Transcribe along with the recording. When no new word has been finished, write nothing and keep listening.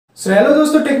Hello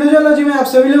दोस्तों, technology में आप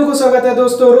सभी लोगों को स्वागत है।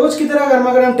 दोस्तों रोज की तरह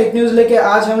गर्मा गर्म टेक न्यूज लेके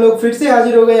आज हम लोग फिर से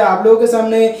हाजिर हो गए आप लोगों के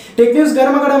सामने। टेक न्यूज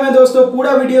गर्मा गर्म है दोस्तों,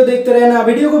 पूरा वीडियो देखते रहना,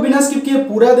 वीडियो को बिना स्किप किए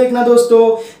पूरा देखना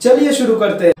दोस्तों। चलिए शुरू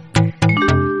करते हैं।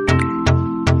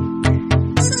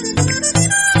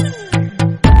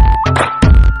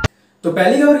 तो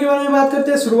पहली खबर के बारे में बात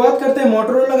करते हैं, शुरुआत करते हैं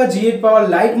मोटोरोला का G8 पावर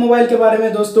लाइट मोबाइल के बारे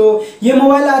में। दोस्तों ये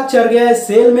मोबाइल आज चल गया है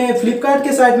सेल में। फ्लिपकार्ट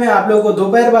के साइट में आप लोगों को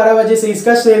दोपहर 12 बजे से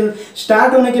इसका सेल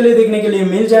स्टार्ट होने के लिए देखने के लिए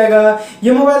मिल जाएगा।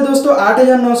 ये मोबाइल दोस्तों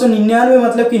 8,999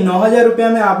 मतलब कि 9,000 रुपया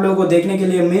में आप लोगों को देखने के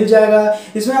लिए मिल जाएगा।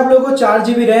 इसमें आप लोगों को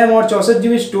 4GB रैम और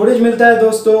 64GB स्टोरेज मिलता है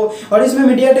दोस्तों। और इसमें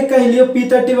मीडियाटेक का हीलियो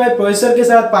P35 प्रोसेसर के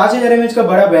साथ 5000 mAh का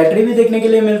बड़ा बैटरी भी देखने के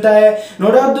लिए मिलता है।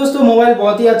 नो डाउट दोस्तों मोबाइल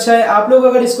बहुत ही अच्छा है। आप लोग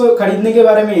अगर इसको खरीदने के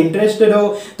बारे में इंटरेस्टेड हो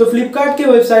तो फ्लिपकार्ट के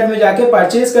वेबसाइट में जाके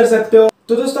परचेज कर सकते हो।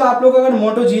 तो दोस्तों आप लोग अगर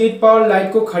मोटो G8 पावर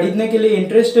लाइट को खरीदने के लिए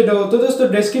इंटरेस्टेड हो तो दोस्तों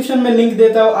डिस्क्रिप्शन में लिंक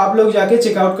देता हूं, आप लोग जाके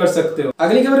चेकआउट कर सकते हो।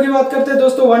 अगली खबर की बात करते हैं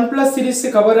दोस्तों, OnePlus सीरीज से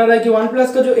खबर आ रहा है कि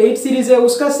OnePlus का जो 8 सीरीज है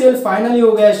उसका सेल फाइनली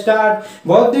हो गया स्टार्ट।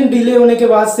 बहुत दिन डिले होने के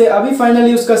बाद से अभी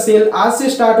फाइनली उसका सेल आज से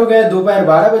स्टार्ट हो गया है दोपहर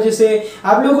 12 बजे से।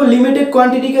 आप लोगों को लिमिटेड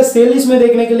क्वांटिटी का सेल इसमें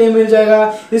देखने के लिए मिल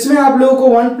जाएगा। इसमें आप लोगों को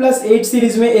OnePlus8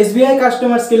 सीरीज में SBI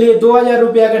कस्टमर्स के लिए 2000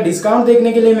 रुपया का डिस्काउंट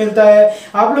देखने के लिए मिलता है।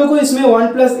 आप लोगों को इसमें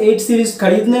OnePlus8 सीरीज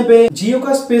खरीदने पे जियो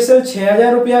का स्पेशल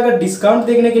 6000 रुपया का डिस्काउंट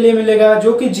देखने के लिए मिलेगा,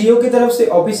 जो कि जियो की तरफ से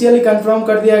ऑफिशियली कंफर्म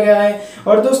कर दिया गया है।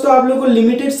 और दोस्तों आप लोगों को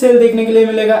लिमिटेड सेल देखने के लिए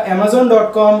मिलेगा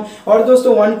amazon.com और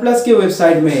दोस्तों OnePlus के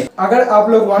वेबसाइट में। अगर आप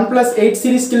लोग OnePlus8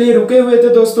 सीरीज के लिए रुके हुए थे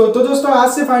दोस्तों, तो दोस्तों आज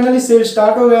से फाइनली सेल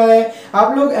स्टार्ट हो गया है।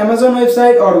 आप लोग Amazon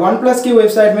वेबसाइट और OnePlus की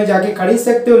वेबसाइट में जाके खरीद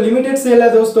सकते हो। लिमिटेड सेल है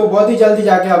दोस्तों, बहुत ही जल्दी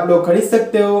जाके आप लोग खरीद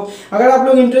सकते हो। अगर आप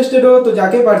लोग इंटरेस्टेड हो तो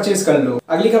जाके परचेज कर लो।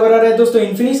 अगली खबर आ रहा है दोस्तों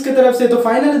इन्फिनिक्स की तरफ से। तो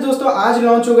फाइनली दोस्तों आज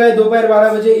लॉन्च हो गए दोपहर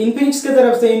 12 बजे इन्फिनिक्स की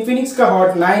तरफ से इन्फिनिक्स का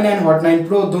हॉट 9 एंड हॉट 9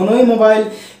 प्रो दोनों ही मोबाइल।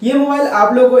 ये मोबाइल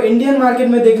आप लोगों को इंडियन मार्केट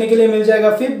में देखने के लिए मिल जाएगा।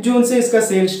 5 जून से इसका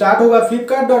सेल स्टार्ट होगा।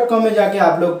 फ्लिपकार्ट.com में जाके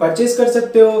आप लोग परचेज कर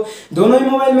सकते हो। दोनों ही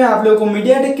मोबाइल में आप लोगों को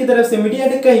मीडियाटेक की तरफ से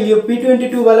मीडियाटेक का हीलियो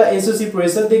P22 वाला SoC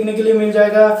प्रोसेसर देखने के लिए मिल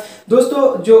जाएगा।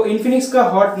 दोस्तों जो इन्फिनिक्स का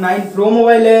हॉट 9 प्रो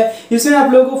मोबाइल है इसमें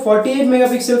आप लोगों को 48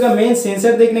 मेगापिक्सल का मेन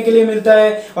सेंसर देखने के लिए मिलता है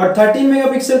और 13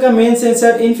 मेगापिक्सल का मेन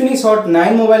सेंसर InfinixHot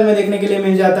 9 मोबाइल में देखने के लिए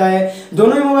मिल जाता है।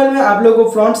 दोनों ही मोबाइल में आप लोगों को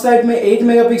फ्रंट साइड में 8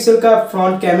 मेगापिक्सल का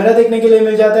फ्रंट कैमरा देखने के लिए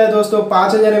मिल जाता है दोस्तों।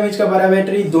 5000 mAh का बड़ा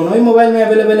बैटरी दोनों ही मोबाइल में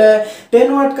अवेलेबल है। 10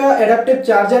 वाट का एडेप्टिव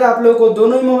चार्जर आप लोगों को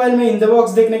दोनों ही मोबाइल में इन द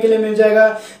बॉक्स देखने के लिए मिल जाएगा।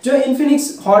 जो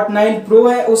InfinixHot 9 Pro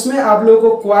है उसमें आप लोगों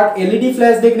को क्वाड LED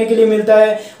फ्लैश देखने के लिए मिलता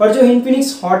है और जो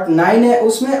InfinixHot 9 है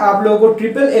उसमें आप लोगों को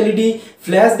ट्रिपल LED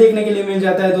फ्लैश देखने के लिए मिल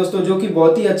जाता है दोस्तों, जो कि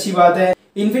बहुत ही अच्छी बात है।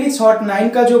 InfinixHot 9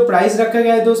 का जो प्राइस रखा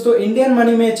गया है दोस्तों इंडियन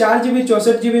मनी में 4GB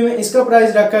 64GB में इसका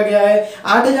प्राइस रखा गया है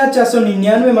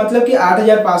 8,499 मतलब कि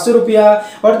 8,500 रुपया।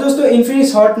 और दोस्तों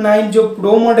InfinixHot 9 जो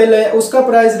प्रो मॉडल है उसका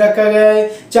प्राइस रखा गया है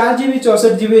 4GB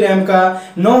 64GB रैम का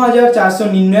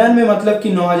 9,499 मतलब कि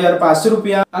 9,500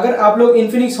 रुपया। अगर आप लोग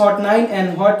InfinixHot 9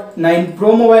 and Hot 9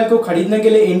 Pro mobile को खरीदने के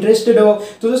लिए इंटरेस्टेड हो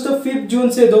तो दोस्तों 5 जून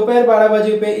से दोपहर 12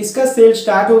 बजे पे इसका सेल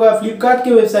स्टार्ट होगा। फ्लिपकार्ट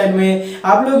की वेबसाइट में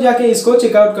आप लोग जाके इसको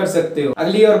चेकआउट कर सकते हो।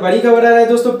 अगली और बड़ी खबर आ रहा है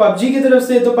दोस्तों PUBG की तरफ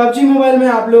से। तो PUBG मोबाइल में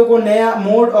आप लोगों को नया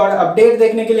मोड और अपडेट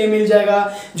देखने के लिए मिल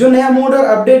जाएगा। जो नया मोड और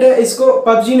अपडेट है इसको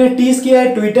PUBG ने टीज किया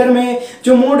है ट्विटर में।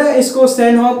 जो मोड है इसको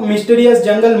सैनहॉक मिस्टीरियस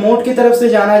जंगल मोड की तरफ से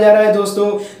जाना जा रहा है दोस्तों,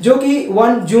 जो कि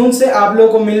 1 जून से आप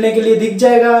लोगों को मिलने के लिए दिख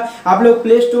जाएगा। आप लोग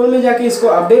प्ले स्टोर में जाके इसको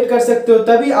अपडेट कर सकते हो,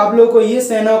 तभी आप लोगों को ये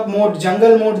सैनहॉक मोड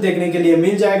जंगल मोड देखने के लिए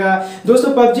मिल जाएगा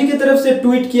दोस्तों। PUBG की तरफ से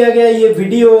ट्वीट किया गया ये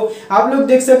वीडियो आप लोग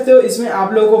देख सकते हो। इसमें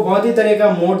आप लोगों को बहुत ही तरह का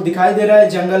मोड दिखाई दे रहा है,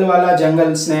 जंगल वाला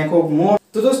जंगल स्नैकहोक मोड।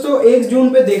 तो दोस्तों 1 जून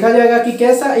पे देखा जाएगा कि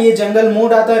कैसा ये जंगल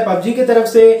मोड आता है PUBG की तरफ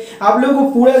से। आप लोगों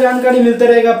को पूरा जानकारी मिलता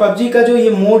रहेगा PUBG का जो ये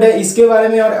मोड है इसके बारे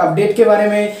में और अपडेट के बारे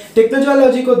में।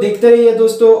 टेक्नोलॉजी को देखते रहिए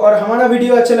दोस्तों और हमारा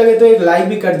वीडियो अच्छा लगे तो एक लाइक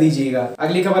भी कर दीजिएगा।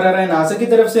 अगली खबर आ रहा है नासा की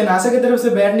तरफ से। नासा की तरफ से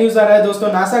बैड न्यूज आ रहा है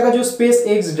दोस्तों। नासा का जो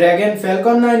SpaceX ड्रैगन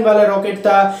फैल्कन 9 वाला रॉकेट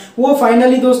था वो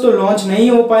फाइनली दोस्तों लॉन्च नहीं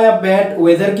हो पाया बैड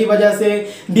वेदर की वजह से।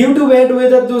 ड्यू टू बैड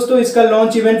वेदर दोस्तों इसका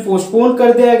लॉन्च इवेंट पोस्टपोन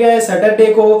कर दिया गया है। सैटरडे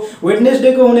को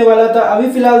वेडनेसडे को होने वाला था, अभी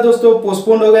फिलहाल दोस्तों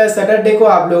पोस्टपोन हो गया है। सैटरडे को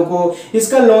आप लोगों को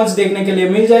इसका लॉन्च देखने के लिए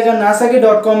मिल जाएगा। नासा के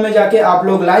 .com में जाके आप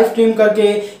लोग लाइव स्ट्रीम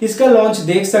करके इसका लॉन्च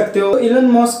देख सकते हो। इलन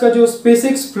मस्क का जो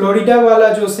SpaceX फ्लोरिडा वाला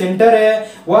जो सेंटर है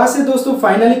वहां से दोस्तों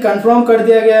फाइनली कंफर्म कर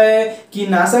दिया गया है कि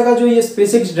नासा का जो ये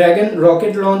SpaceX ड्रैगन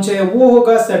रॉकेट लॉन्च है वो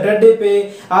होगा सैटरडे पे।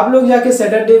 आप लोग जाके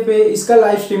सैटरडे पे इसका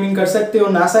लाइव स्ट्रीमिंग कर सकते हो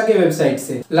नासा के वेबसाइट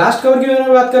से। लास्ट खबर के बारे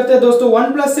में बात करते हैं दोस्तों।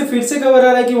 OnePlus से फिर से खबर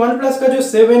आ रहा है कि OnePlus का जो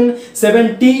 7,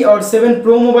 7T और 7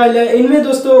 Pro मोबाइल है इनमें में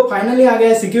दोस्तों फाइनली आ गया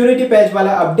है सिक्योरिटी पैच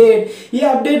वाला अपडेट। ये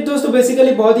अपडेट दोस्तों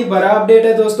बेसिकली बहुत ही बड़ा अपडेट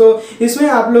है दोस्तों। इसमें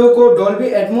आप लोगों को डॉल्बी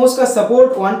एटमॉस का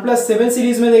सपोर्ट OnePlus8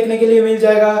 सीरीज में देखने के लिए मिल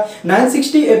जाएगा।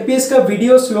 960 fps का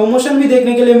वीडियो स्लो मोशन भी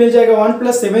देखने के लिए मिल जाएगा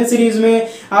OnePlus8 सीरीज में।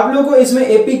 आप लोगों को इसमें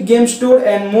epic game store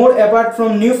and more apart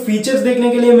from new features देखने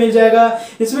के लिए मिल जाएगा।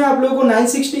 इसमें आप लोगों को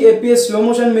 960 fps स्लो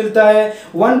मोशन मिलता है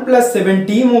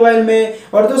OnePlus7T मोबाइल में।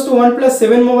 और दोस्तों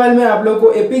OnePlus7 मोबाइल में आप लोगों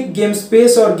को एपिक गेम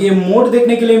स्पेस और गेम मोड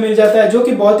देखने के लिए मिल जाता है, जो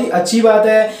कि बहुत ही अच्छी बात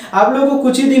है। आप लोगों को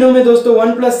कुछ ही दिनों में दोस्तों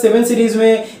OnePlus8 सीरीज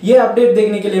में ये अपडेट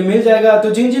देखने के लिए मिल जाएगा।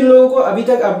 तो जिन जिन लोगों को अभी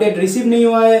तक अपडेट रिसीव नहीं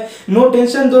हुआ है, नो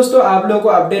टेंशन दोस्तों, आप लोगों को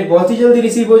अपडेट बहुत ही जल्दी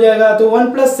रिसीव हो जाएगा। तो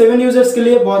OnePlus8 यूजर्स के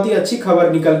लिए बहुत ही अच्छी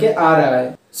खबर निकल के आ रहा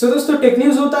है। सो दोस्तों टेक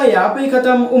न्यूज होता है यहाँ पे ही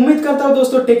खत्म। उम्मीद करता हूँ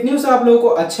दोस्तों टेक न्यूज आप लोगों को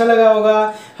अच्छा लगा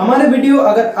होगा। हमारे वीडियो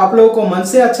अगर आप लोगों को मन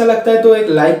से अच्छा लगता है तो एक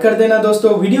लाइक कर देना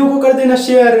दोस्तों, वीडियो को कर देना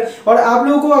शेयर। और आप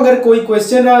लोगों को अगर कोई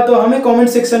क्वेश्चन रहा तो हमें कमेंट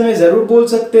सेक्शन में जरूर बोल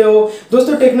सकते हो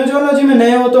दोस्तों। टेक्नोलॉजी में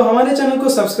नए हो तो हमारे चैनल को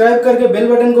सब्सक्राइब करके बेल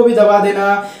बटन को भी दबा देना।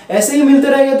 ऐसे ही मिलते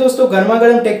रहेंगे दोस्तों गर्मा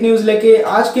गर्म टेक न्यूज लेके।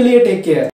 आज के लिए टेक केयर।